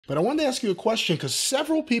But I wanted to ask you a question because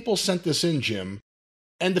several people sent this in, Jim.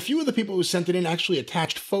 And the few of the people who sent it in actually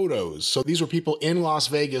attached photos. So these were people in Las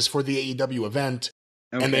Vegas for the AEW event.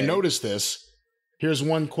 Okay. And they noticed this. Here's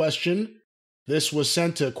one question. This was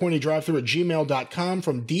sent to CornyDriveThru@gmail.com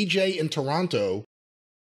from DJ in Toronto.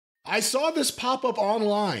 I saw this pop up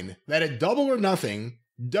online that at Double or Nothing,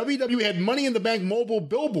 WWE had Money in the Bank mobile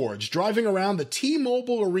billboards driving around the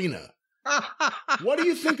T-Mobile Arena. What do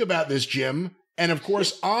you think about this, Jim? And of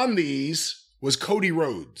course, on these was Cody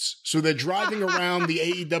Rhodes. So they're driving around the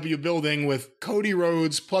AEW building with Cody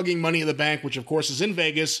Rhodes plugging Money in the Bank, which of course is in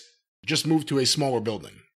Vegas, just moved to a smaller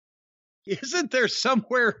building. Isn't there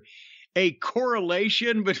somewhere a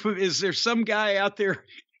correlation between, is there some guy out there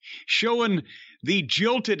showing the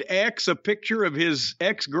jilted ex a picture of his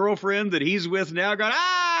ex-girlfriend that he's with now going,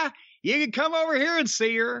 you can come over here and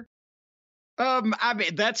see her? I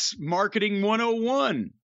mean, that's marketing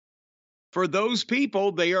 101. For those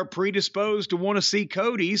people, they are predisposed to want to see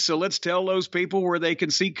Cody, so let's tell those people where they can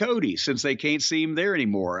see Cody since they can't see him there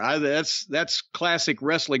anymore. That's classic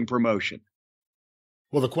wrestling promotion.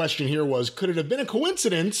 Well, the question here was, could it have been a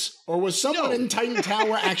coincidence, or was someone in Titan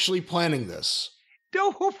Tower actually planning this? No,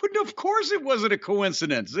 of course it wasn't a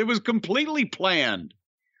coincidence. It was completely planned.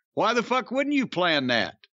 Why the fuck wouldn't you plan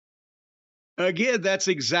that? Again, that's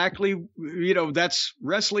exactly, that's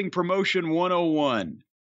wrestling promotion 101.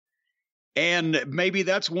 And maybe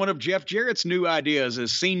that's one of Jeff Jarrett's new ideas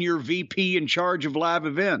as senior VP in charge of live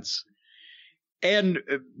events. And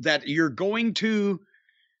that you're going to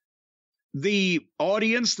the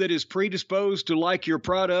audience that is predisposed to like your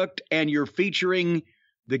product, and you're featuring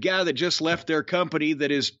the guy that just left their company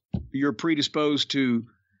that is you're predisposed to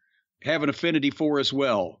have an affinity for as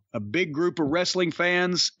well. A big group of wrestling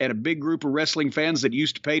fans and a big group of wrestling fans that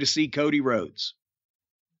used to pay to see Cody Rhodes.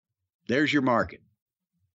 There's your market.